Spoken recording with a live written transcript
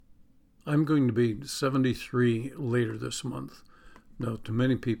I'm going to be 73 later this month. Now, to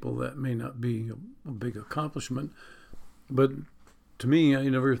many people, that may not be a big accomplishment, but to me, I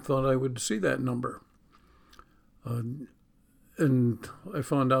never thought I would see that number. And I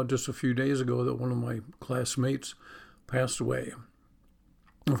found out just a few days ago that one of my classmates passed away.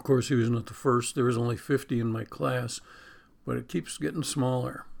 Of course, he was not the first. There was only 50 in my class, but it keeps getting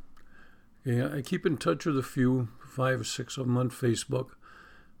smaller. Yeah, I keep in touch with a few, 5 or 6 of them on Facebook,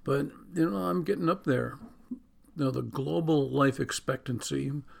 but, I'm getting up there. Now, the global life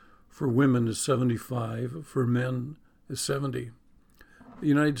expectancy for women is 75, for men is 70. The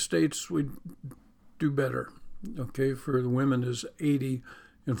United States, we do better. Okay, for the women is 80,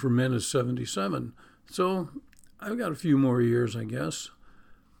 and for men is 77. So I've got a few more years, I guess,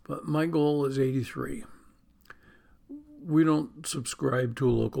 but my goal is 83. We don't subscribe to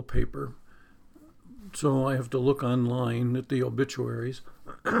a local paper, so I have to look online at the obituaries,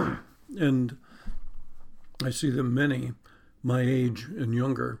 and I see that many, my age and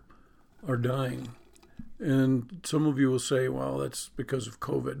younger, are dying. And some of you will say, well, that's because of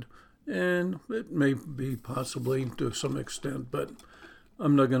COVID. And it may be possibly to some extent, but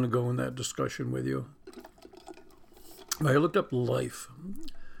I'm not going to go in that discussion with you. I looked up life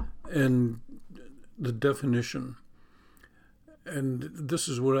and the definition, and this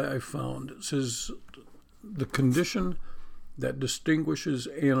is what I found. It says, the condition that distinguishes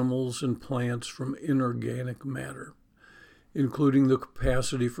animals and plants from inorganic matter, including the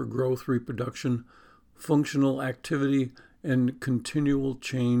capacity for growth, reproduction, functional activity, and continual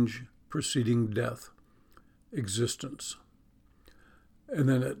change preceding death, existence. And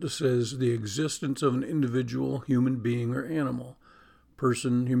then it says the existence of an individual, human being, or animal,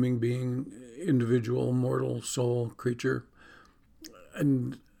 person, human being, individual, mortal, soul, creature.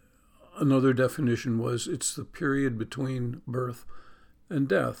 And another definition was it's the period between birth and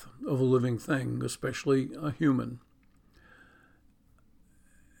death of a living thing, especially a human.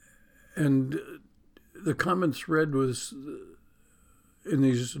 And the common thread was in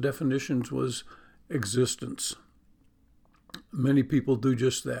these definitions was existence. Many people do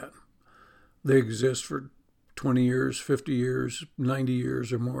just that. They exist for 20 years, 50 years, 90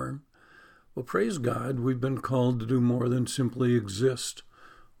 years or more. Well, praise God, we've been called to do more than simply exist.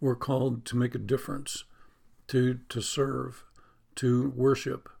 We're called to make a difference, to serve, to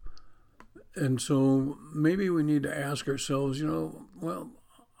worship. And so maybe we need to ask ourselves,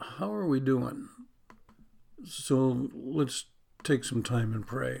 how are we doing? So let's take some time and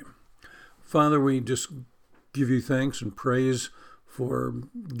pray. Father, we just give you thanks and praise for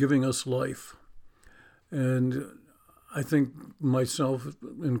giving us life. And I think myself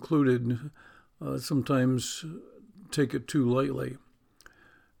included sometimes take it too lightly,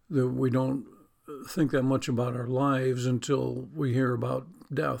 that we don't think that much about our lives until we hear about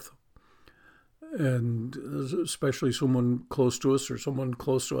death. And especially someone close to us or someone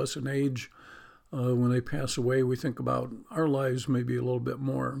close to us in age, when they pass away, we think about our lives maybe a little bit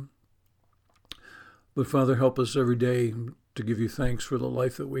more. But Father, help us every day to give you thanks for the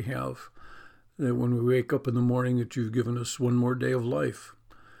life that we have, that when we wake up in the morning that you've given us one more day of life.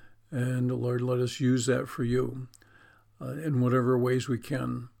 And Lord, let us use that for you in whatever ways we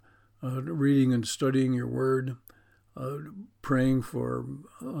can, reading and studying your word, praying for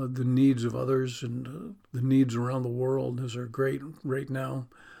the needs of others and the needs around the world as are great right now.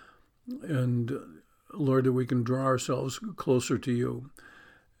 And Lord, that we can draw ourselves closer to you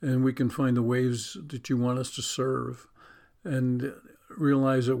and we can find the ways that you want us to serve and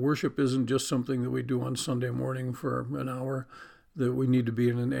realize that worship isn't just something that we do on Sunday morning for an hour, that we need to be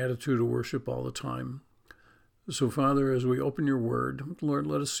in an attitude of worship all the time. So, Father, as we open your word, Lord,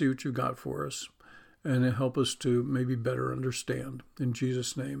 let us see what you've got for us and help us to maybe better understand. In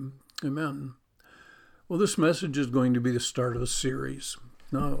Jesus' name, amen. Well, this message is going to be the start of a series.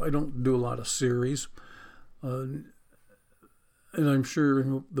 Now, I don't do a lot of series, and I'm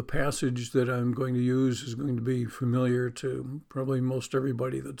sure the passage that I'm going to use is going to be familiar to probably most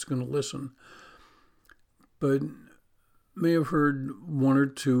everybody that's going to listen. But may have heard one or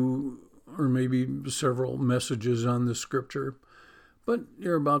two or maybe several messages on this scripture, but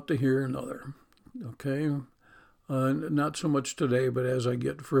you're about to hear another, okay? Not so much today, but as I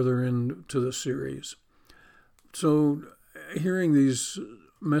get further into the series. So hearing these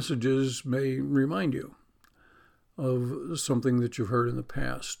messages may remind you of something that you've heard in the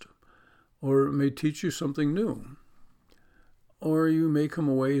past, or it may teach you something new, or you may come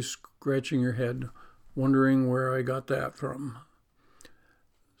away scratching your head, wondering where I got that from.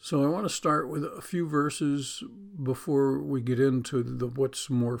 So I want to start with a few verses before we get into what's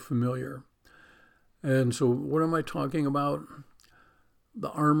more familiar. And so what am I talking about? the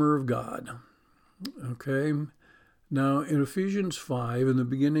armor of God. Okay? Now, in Ephesians 5, in the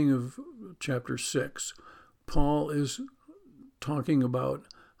beginning of chapter 6, Paul is talking about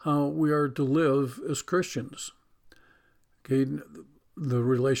how we are to live as Christians. Okay? The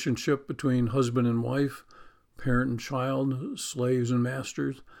relationship between husband and wife, parent and child, slaves and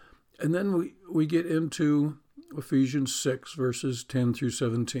masters. And then we get into Ephesians 6, verses 10 through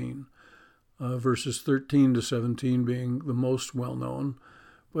 17. Verses 13 to 17 being the most well-known.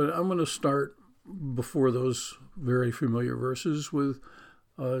 But I'm going to start before those very familiar verses with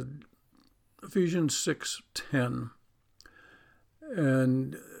Ephesians 6:10.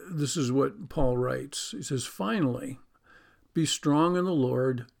 And this is what Paul writes. He says, "Finally, be strong in the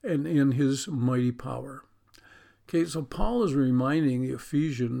Lord and in his mighty power." Okay, so Paul is reminding the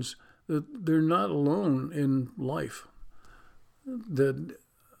Ephesians that they're not alone in life, that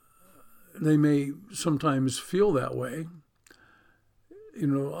they may sometimes feel that way. You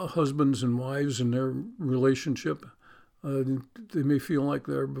know, husbands and wives in their relationship, they may feel like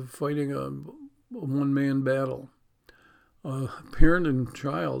they're fighting a one-man battle. Parent and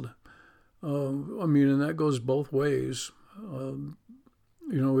child, and that goes both ways.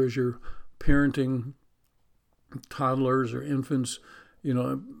 As you're parenting toddlers or infants,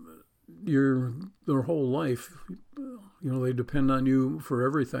 their whole life, they depend on you for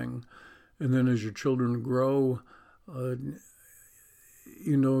everything. And then as your children grow, they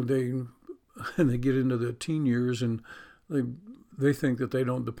get into the teen years and they think that they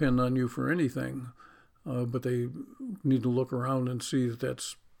don't depend on you for anything, but they need to look around and see that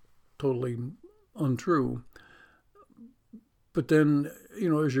that's totally untrue. But then,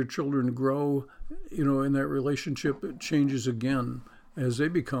 as your children grow, in that relationship, it changes again as they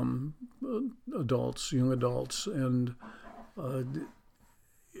become adults, young adults, and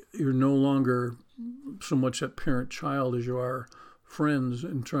you're no longer so much that parent-child as you are friends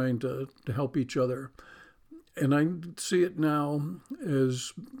and trying to help each other. And I see it now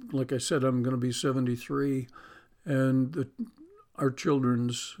as, like I said, I'm going to be 73, and our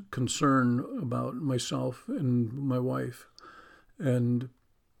children's concern about myself and my wife, and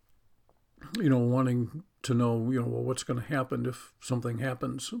wanting to know, what's going to happen if something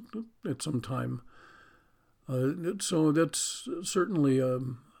happens at some time. So that's certainly a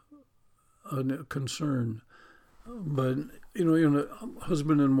concern. But in a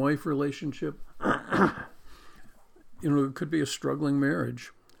husband and wife relationship, it could be a struggling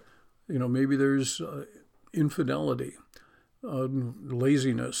marriage. Maybe there's infidelity,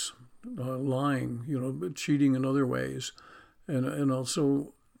 laziness, lying, cheating in other ways. And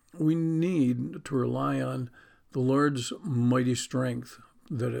also we need to rely on the Lord's mighty strength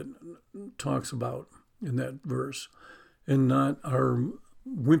that it talks about in that verse, and not our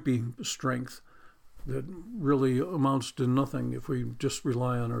wimpy strength that really amounts to nothing if we just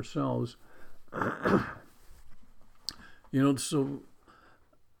rely on ourselves. So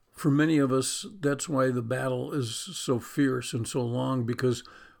for many of us, that's why the battle is so fierce and so long, because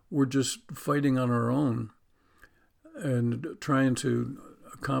we're just fighting on our own and trying to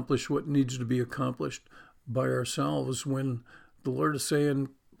accomplish what needs to be accomplished by ourselves, when the Lord is saying,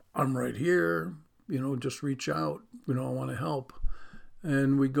 I'm right here, just reach out, I want to help.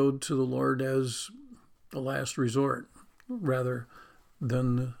 And we go to the Lord as the last resort rather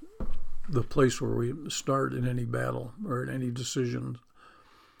than the place where we start in any battle or in any decision.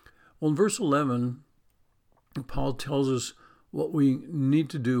 Well, in verse 11, Paul tells us what we need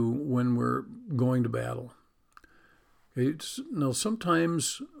to do when we're going to battle. Now,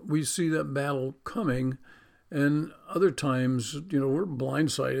 sometimes we see that battle coming, and other times, we're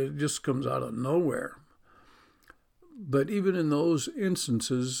blindsided. It just comes out of nowhere. But even in those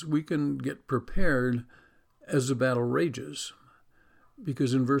instances, we can get prepared as the battle rages.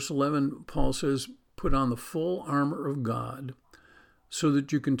 Because in verse 11, Paul says, put on the full armor of God so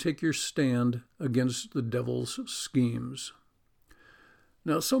that you can take your stand against the devil's schemes.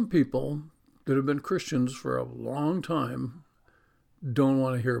 Now, some people that have been Christians for a long time don't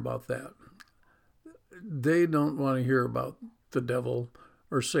want to hear about that. They don't want to hear about the devil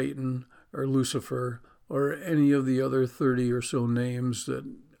or Satan or Lucifer or any of the other 30 or so names that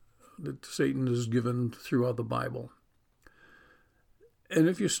Satan is given throughout the Bible. And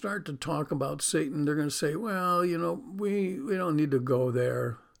if you start to talk about Satan, they're going to say, well, we don't need to go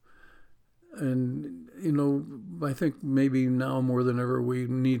there. And, I think maybe now more than ever we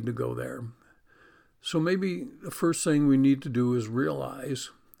need to go there. So maybe the first thing we need to do is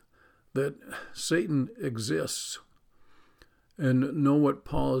realize that Satan exists and know what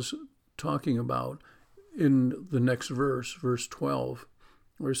Paul is talking about in the next verse, verse 12,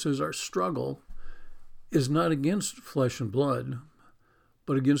 where it says, our struggle is not against flesh and blood,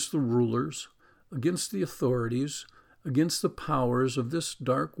 but against the rulers, against the authorities, against the powers of this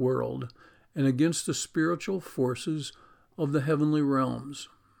dark world, and against the spiritual forces of the heavenly realms.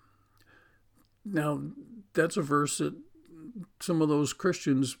 Now, that's a verse that some of those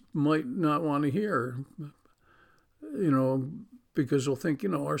Christians might not want to hear, because they'll think,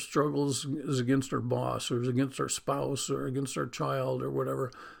 our struggles is against our boss or is against our spouse or against our child or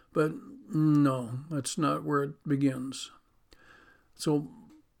whatever. But no, that's not where it begins. So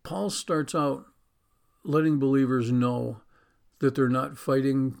Paul starts out letting believers know that they're not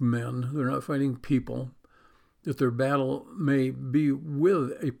fighting men, they're not fighting people, that their battle may be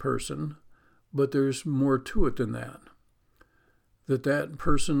with a person, but there's more to it than that. That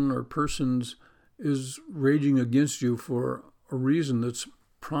person or persons is raging against you for a reason that's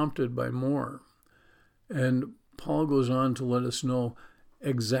prompted by more. And Paul goes on to let us know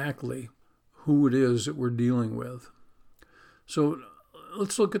exactly who it is that we're dealing with. So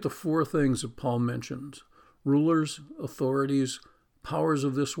let's look at the four things that Paul mentions: rulers, authorities, powers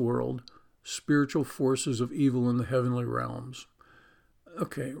of this world, spiritual forces of evil in the heavenly realms.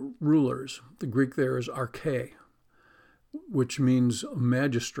 Okay, rulers. The Greek there is arche, which means a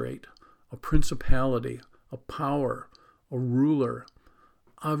magistrate, a principality, a power, a ruler.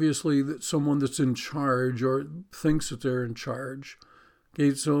 Obviously, that someone that's in charge or thinks that they're in charge.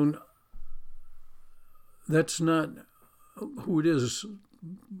 Okay, so that's not who it is.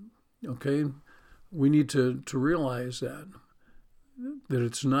 Okay, we need to realize that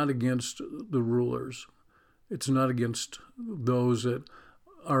it's not against the rulers. It's not against those that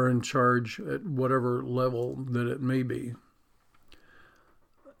are in charge at whatever level that it may be.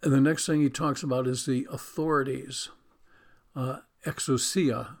 And the next thing he talks about is the authorities,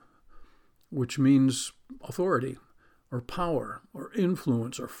 exousia, which means authority or power or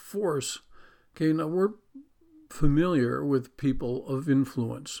influence or force. Okay, now we're familiar with people of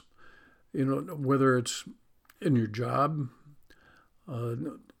influence, whether it's in your job,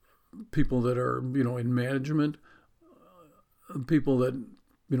 people that are, in management, people that,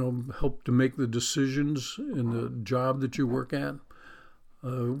 help to make the decisions in the job that you work at.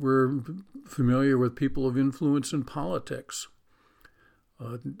 We're familiar with people of influence in politics,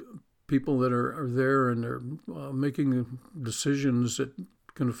 people that are there and they're making decisions that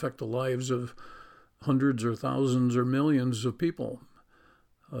can affect the lives of hundreds or thousands or millions of people.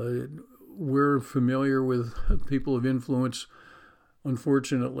 We're familiar with people of influence,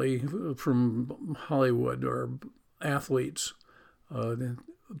 unfortunately, from Hollywood or athletes,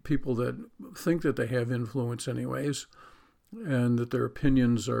 people that think that they have influence anyways, and that their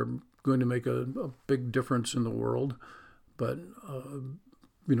opinions are going to make a big difference in the world. But,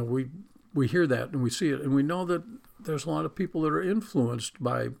 we hear that and we see it, and we know that there's a lot of people that are influenced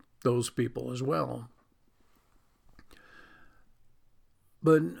by those people as well.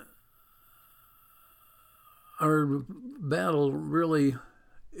 But our battle really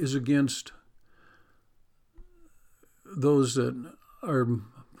is against those that are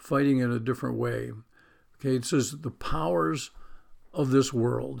fighting in a different way. Okay, it says the powers of this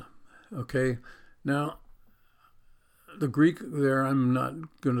world. Okay, now the Greek there, I'm not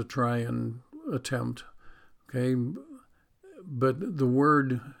going to try and attempt. Okay, but the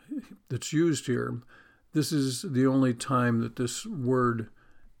word that's used here, this is the only time that this word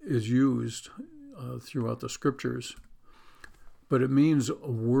is used throughout the scriptures. But it means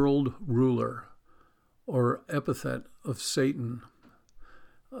a world ruler or epithet of Satan.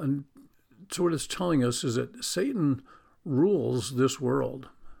 And so what it's telling us is that Satan rules this world.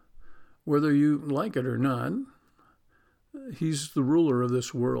 Whether you like it or not, he's the ruler of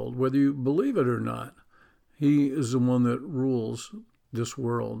this world. Whether you believe it or not, he is the one that rules this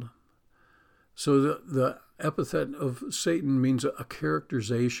world. So the epithet of Satan means a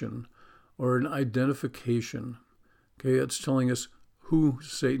characterization or an identification. Okay, it's telling us who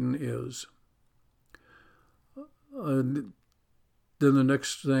Satan is. Then the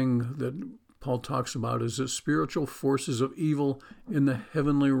next thing that Paul talks about is the spiritual forces of evil in the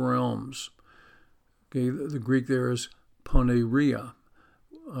heavenly realms. Okay, the Greek there is poneria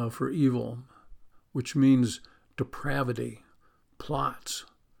for evil, which means depravity, plots,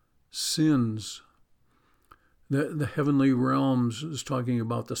 sins. The heavenly realms is talking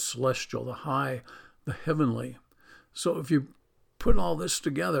about the celestial, the high, the heavenly. So if you put all this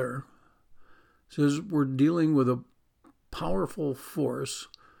together, it says we're dealing with a powerful force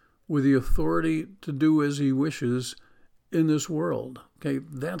with the authority to do as he wishes in this world. Okay,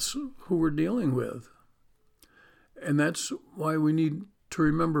 that's who we're dealing with. And that's why we need to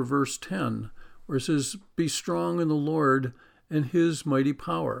remember verse 10, where it says, "Be strong in the Lord and his mighty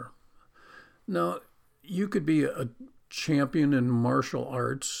power." Now, you could be a champion in martial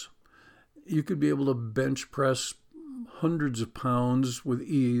arts. You could be able to bench press hundreds of pounds with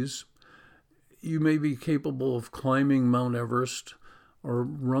ease. You may be capable of climbing Mount Everest or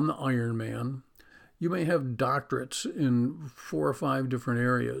run the Ironman. You may have doctorates in 4 or 5 different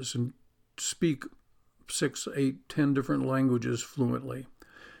areas and speak 6, 8, 10 different languages fluently.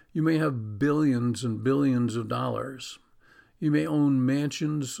 You may have billions and billions of dollars. You may own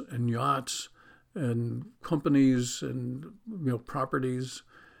mansions and yachts and companies and properties.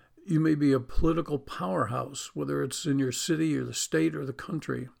 You may be a political powerhouse, whether it's in your city or the state or the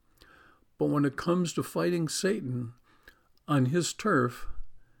country. But when it comes to fighting Satan on his turf,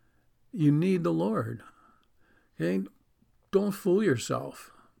 you need the Lord. Okay? Don't fool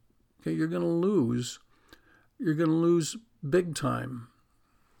yourself. Okay? You're going to lose. You're going to lose big time.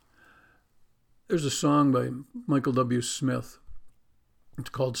 There's a song by Michael W. Smith. It's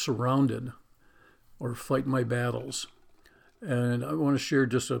called Surrounded, or Fight My Battles. And I want to share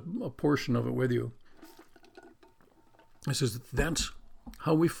just a portion of it with you. It says, that's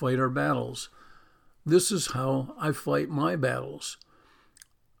how we fight our battles. This is how I fight my battles.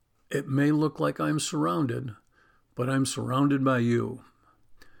 It may look like I'm surrounded, but I'm surrounded by you.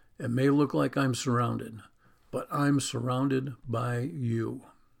 It may look like I'm surrounded, but I'm surrounded by you.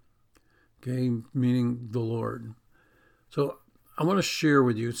 Okay, meaning the Lord. So I want to share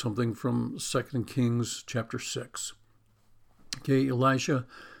with you something from 2 Kings chapter 6. Okay, Elisha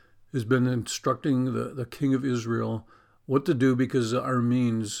has been instructing the king of Israel what to do because the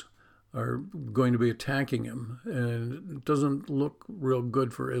Arameans are going to be attacking him, and it doesn't look real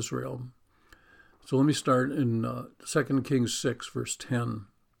good for Israel. So let me start in 2 Kings 6, verse 10.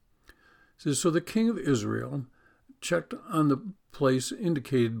 It says, so the king of Israel checked on the place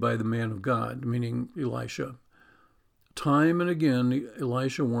indicated by the man of God, meaning Elisha. Time and again,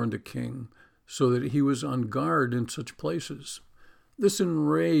 Elisha warned the king so that he was on guard in such places. This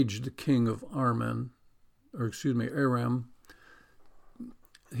enraged the king of Aram.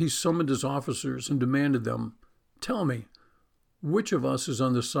 He summoned his officers and demanded them, tell me, which of us is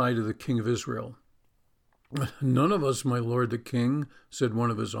on the side of the king of Israel? None of us, my lord the king, said one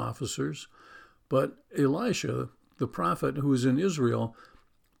of his officers. But Elisha, the prophet who is in Israel,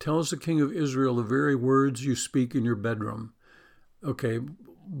 tells the king of Israel the very words you speak in your bedroom. Okay,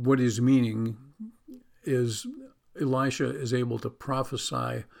 what he's meaning is Elisha is able to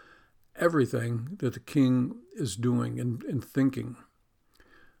prophesy everything that the king is doing and thinking.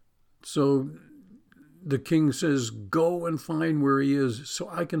 So the king says, go and find where he is so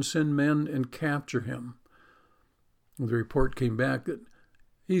I can send men and capture him. And the report came back that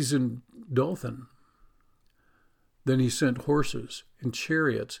he's in Dothan. Then he sent horses and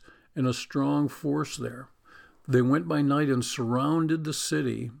chariots and a strong force there. They went by night and surrounded the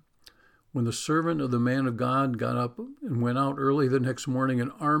city. When the servant of the man of God got up and went out early the next morning,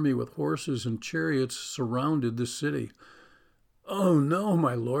 an army with horses and chariots surrounded the city. Oh no,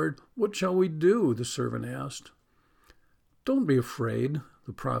 my lord, what shall we do? The servant asked. Don't be afraid,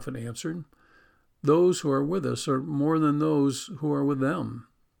 the prophet answered. Those who are with us are more than those who are with them.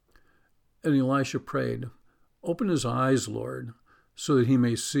 And Elisha prayed, open his eyes, Lord, so that he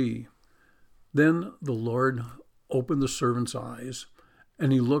may see. Then the Lord opened the servant's eyes,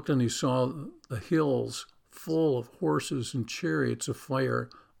 and he looked and he saw the hills full of horses and chariots of fire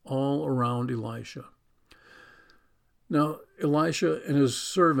all around Elisha. Now, Elisha and his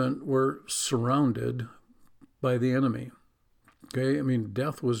servant were surrounded by the enemy. Okay, I mean,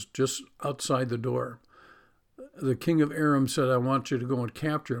 death was just outside the door. The king of Aram said, I want you to go and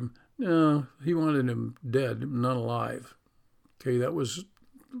capture him. No, he wanted him dead, not alive. Okay, that was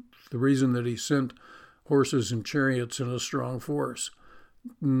the reason that he sent horses and chariots and a strong force,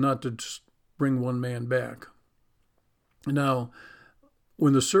 not to just bring one man back. Now,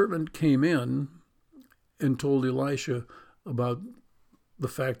 when the servant came in and told Elisha about the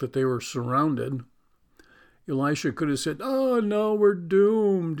fact that they were surrounded, Elisha could have said, oh, no, we're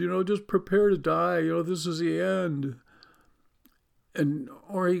doomed. Just prepare to die. This is the end.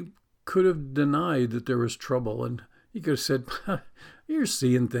 Or he could have denied that there was trouble, and he could have said, you're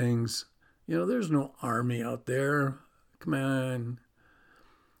seeing things. There's no army out there. Come on.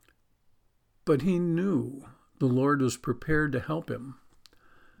 But he knew the Lord was prepared to help him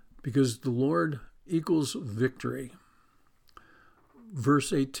because the Lord equals victory.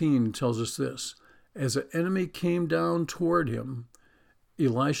 Verse 18 tells us this. As the enemy came down toward him,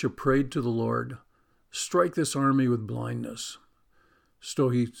 Elisha prayed to the Lord, strike this army with blindness. So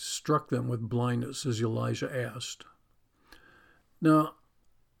he struck them with blindness, as Elijah asked. Now,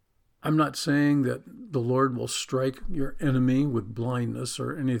 I'm not saying that the Lord will strike your enemy with blindness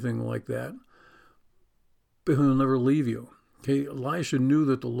or anything like that. but he'll never leave you. Okay, Elisha knew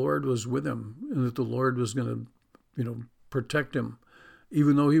that the Lord was with him and that the Lord was going to, protect him.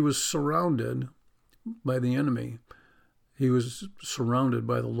 Even though he was surrounded by the enemy, he was surrounded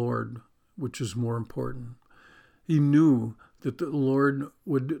by the Lord, which is more important. He knew that the Lord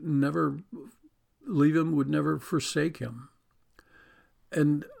would never leave him, would never forsake him.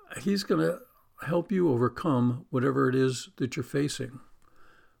 And he's going to help you overcome whatever it is that you're facing.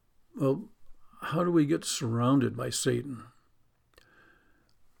 Well, how do we get surrounded by Satan?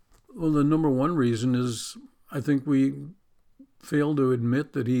 Well, the number one reason is I think we fail to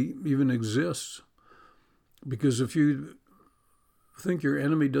admit that he even exists. Because if you think your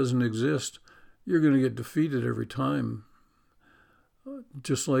enemy doesn't exist, you're going to get defeated every time.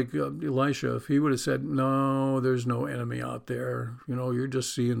 Just like Elisha, if he would have said, no, there's no enemy out there, you're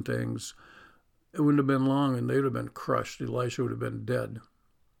just seeing things, it wouldn't have been long and they would have been crushed. Elisha would have been dead.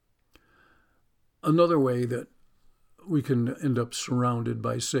 Another way that we can end up surrounded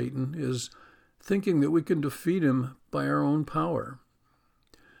by Satan is thinking that we can defeat him by our own power.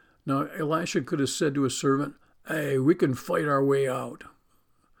 Now, Elisha could have said to his servant, hey, we can fight our way out.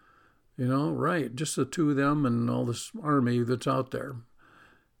 Right, just the two of them and all this army that's out there.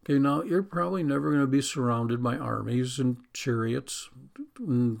 Okay, now you're probably never going to be surrounded by armies and chariots,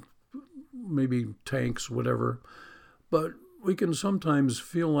 and maybe tanks, whatever. But we can sometimes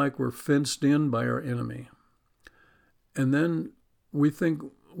feel like we're fenced in by our enemy. And then we think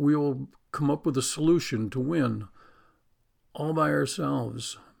we will come up with a solution to win all by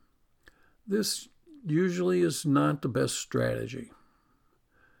ourselves. This usually is not the best strategy.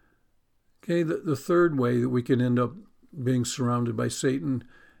 Okay, the third way that we can end up being surrounded by Satan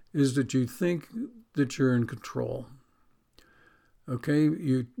is that you think that you're in control. Okay,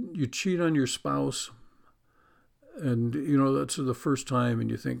 you cheat on your spouse, and that's the first time,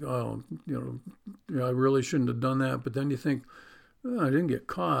 and you think, oh, I really shouldn't have done that. But then you think, oh, I didn't get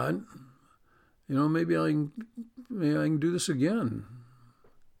caught. Maybe I can do this again,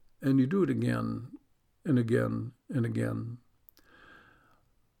 and you do it again and again and again.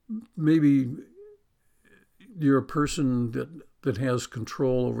 Maybe you're a person that has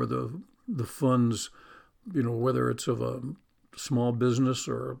control over the funds, whether it's of a small business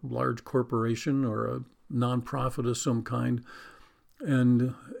or a large corporation or a nonprofit of some kind.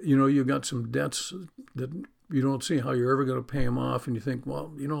 And, you've got some debts that you don't see how you're ever going to pay them off. And you think,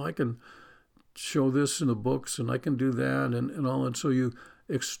 well, I can show this in the books and I can do that and all. And so you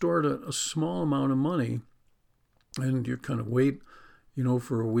extort a small amount of money and you kind of wait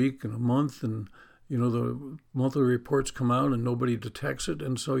for a week and a month, and, the monthly reports come out and nobody detects it.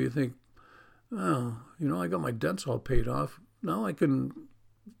 And so you think, oh, I got my debts all paid off. Now I can,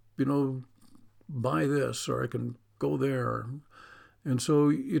 buy this, or I can go there. And so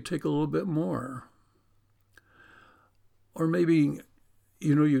you take a little bit more. Or maybe,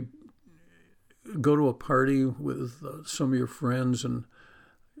 you go to a party with some of your friends and,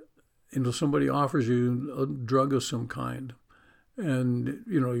 somebody offers you a drug of some kind. And,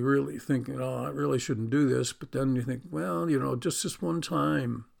 you're really thinking, oh, I really shouldn't do this. But then you think, well, just this one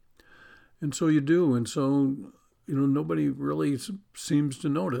time. And so you do. And so, nobody really seems to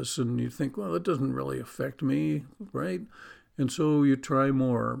notice. And you think, well, it doesn't really affect me, right? And so you try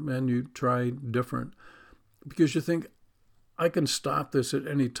more and you try different. Because you think, I can stop this at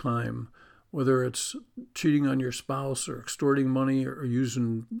any time. Whether it's cheating on your spouse or extorting money or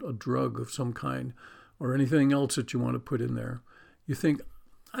using a drug of some kind or anything else that you want to put in there. You think,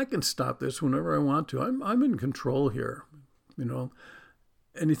 I can stop this whenever I want to. I'm in control here,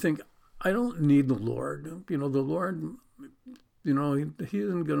 And you think, I don't need the Lord. The Lord, he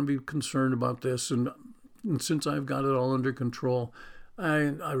isn't going to be concerned about this. And since I've got it all under control, I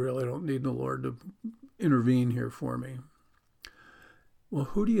really don't need the Lord to intervene here for me. Well,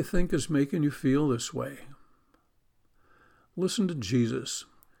 who do you think is making you feel this way? Listen to Jesus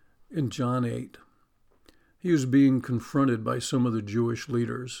in John 8. He was being confronted by some of the Jewish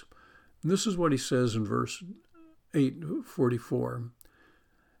leaders. And this is what he says in verse 8:44.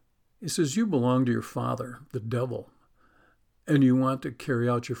 He says, you belong to your father, the devil, and you want to carry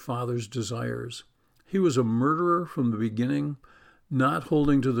out your father's desires. He was a murderer from the beginning, not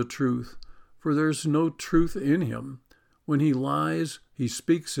holding to the truth, for there's no truth in him. When he lies, he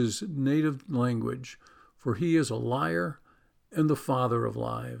speaks his native language, for he is a liar and the father of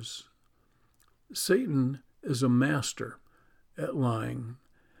lies. Satan is a master at lying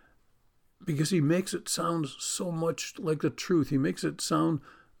because he makes it sound so much like the truth. He makes it sound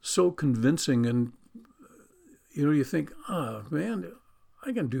so convincing, and you think, man,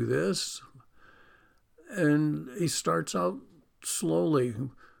 I can do this. And he starts out slowly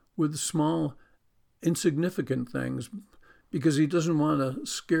with small insignificant things, because he doesn't want to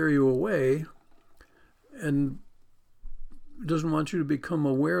scare you away and doesn't want you to become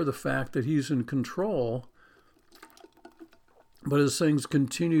aware of the fact that he's in control. But as things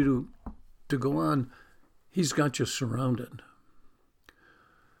continue to go on, he's got you surrounded.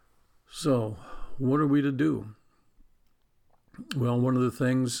 So what are we to do? Well, one of the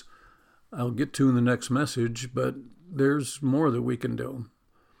things I'll get to in the next message, but there's more that we can do.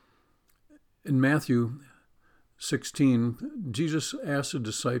 In Matthew 16, Jesus asked the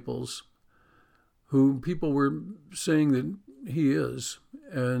disciples, who people were saying that he is,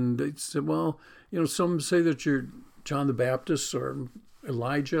 and they said, well, some say that you're John the Baptist or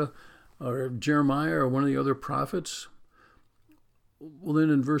Elijah or Jeremiah or one of the other prophets. Well, then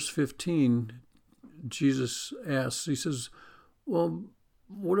in verse 15, Jesus asks, he says, well,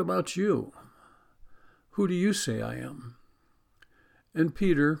 what about you? Who do you say I am? And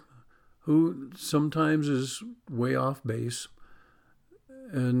Peter, who sometimes is way off base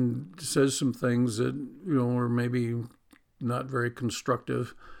and says some things that, are maybe not very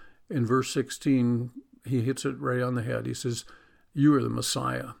constructive, in verse 16, he hits it right on the head. He says, you are the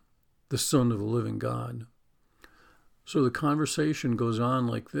Messiah, the Son of the living God. So the conversation goes on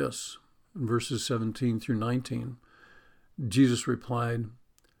like this in verses 17 through 19. Jesus replied,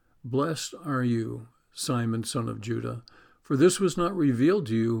 blessed are you, Simon, son of Judah, for this was not revealed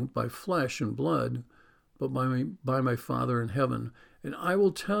to you by flesh and blood, but by my Father in heaven. And I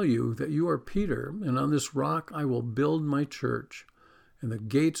will tell you that you are Peter, and on this rock I will build my church, and the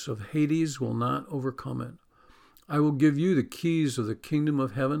gates of Hades will not overcome it. I will give you the keys of the kingdom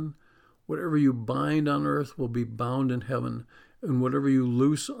of heaven. Whatever you bind on earth will be bound in heaven, and whatever you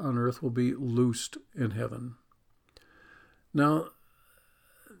loose on earth will be loosed in heaven. Now,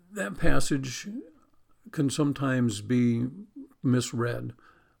 that passage can sometimes be misread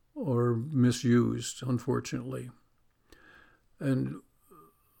or misused, unfortunately. And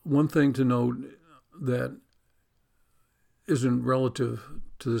one thing to note that isn't relative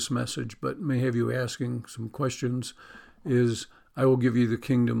to this message, but may have you asking some questions, is I will give you the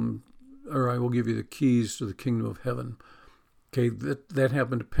kingdom, or I will give you the keys to the kingdom of heaven. Okay, that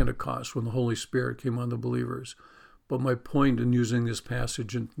happened at Pentecost when the Holy Spirit came on the believers. But my point in using this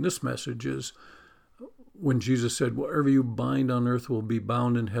passage and this message is when Jesus said, whatever you bind on earth will be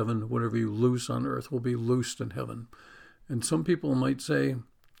bound in heaven, whatever you loose on earth will be loosed in heaven. And some people might say,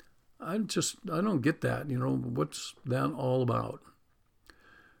 I don't get that. What's that all about?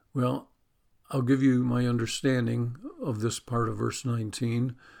 Well, I'll give you my understanding of this part of verse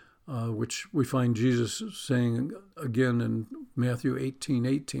 19, which we find Jesus saying again in Matthew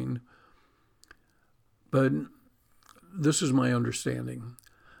 18:18. But this is my understanding.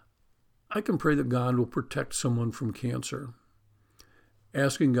 I can pray that God will protect someone from cancer,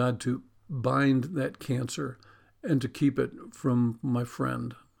 asking God to bind that cancer and to keep it from my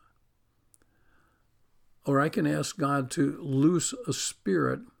friend. Or I can ask God to loose a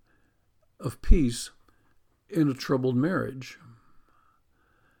spirit of peace in a troubled marriage.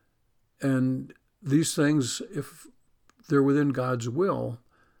 And these things, if they're within God's will,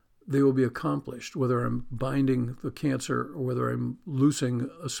 they will be accomplished, whether I'm binding the cancer or whether I'm loosing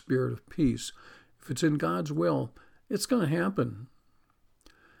a spirit of peace. If it's in God's will, it's going to happen.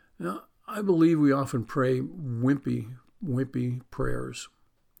 Now, I believe we often pray wimpy prayers.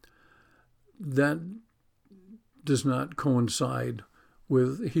 That does not coincide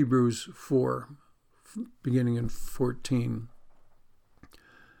with Hebrews 4, beginning in 14.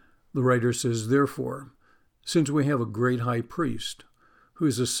 The writer says, therefore, since we have a great high priest who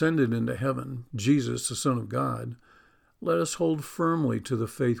has ascended into heaven, Jesus, the Son of God, let us hold firmly to the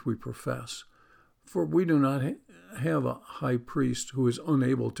faith we profess. For we do not have a high priest who is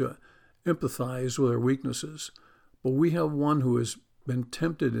unable to empathize with our weaknesses, but we have one who has been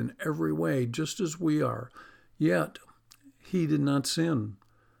tempted in every way, just as we are, yet he did not sin.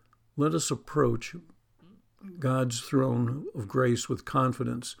 Let us approach God's throne of grace with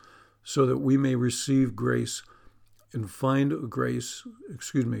confidence, so that we may receive grace and find grace,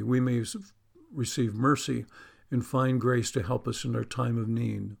 we may receive mercy and find grace to help us in our time of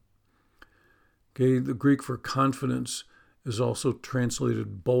need. Okay, the Greek for confidence is also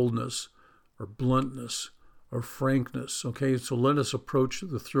translated boldness or bluntness or frankness. Okay, so let us approach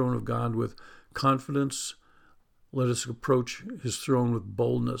the throne of God with confidence. Let us approach his throne with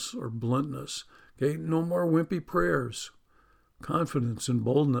boldness or bluntness. Okay, no more wimpy prayers. Confidence and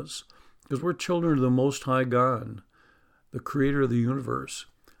boldness, because we're children of the Most High God, the creator of the universe.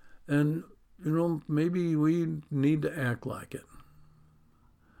 And, maybe we need to act like it.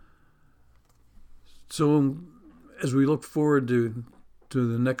 So as we look forward to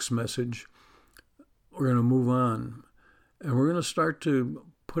the next message, we're going to move on, and we're going to start to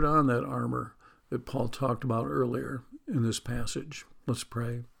put on that armor that Paul talked about earlier in this passage. Let's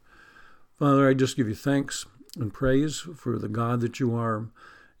pray. Father, I just give you thanks and praise for the God that you are.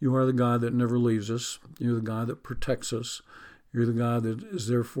 You are the God that never leaves us. You're the God that protects us. You're the God that is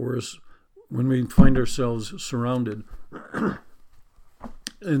there for us when we find ourselves surrounded.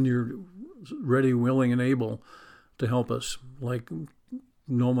 And you're ready, willing, and able to help us like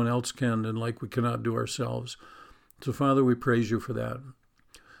no one else can and like we cannot do ourselves. So, Father, we praise you for that.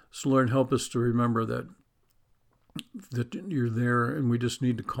 So, Lord, help us to remember that you're there and we just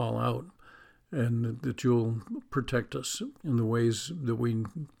need to call out, and that you'll protect us in the ways that we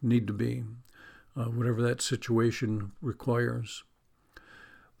need to be, whatever that situation requires.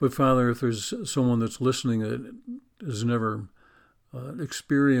 But Father, if there's someone that's listening that has never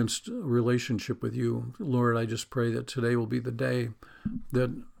experienced a relationship with you, Lord, I just pray that today will be the day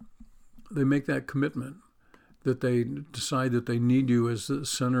that they make that commitment, that they decide that they need you as the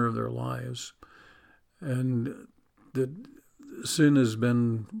center of their lives, and that sin has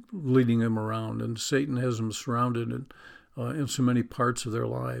been leading them around, and Satan has them surrounded in so many parts of their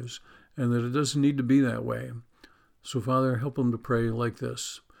lives, and that it doesn't need to be that way. So, Father, help them to pray like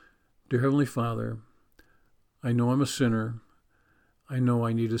this. Dear Heavenly Father, I know I'm a sinner. I know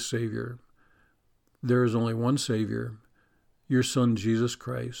I need a Savior. There is only one Savior, your Son, Jesus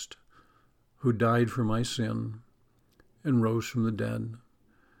Christ, who died for my sin and rose from the dead.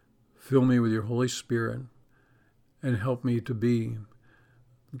 Fill me with your Holy Spirit and help me to be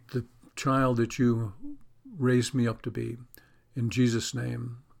the child that you raised me up to be. In Jesus'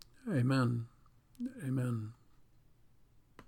 name, amen. Amen.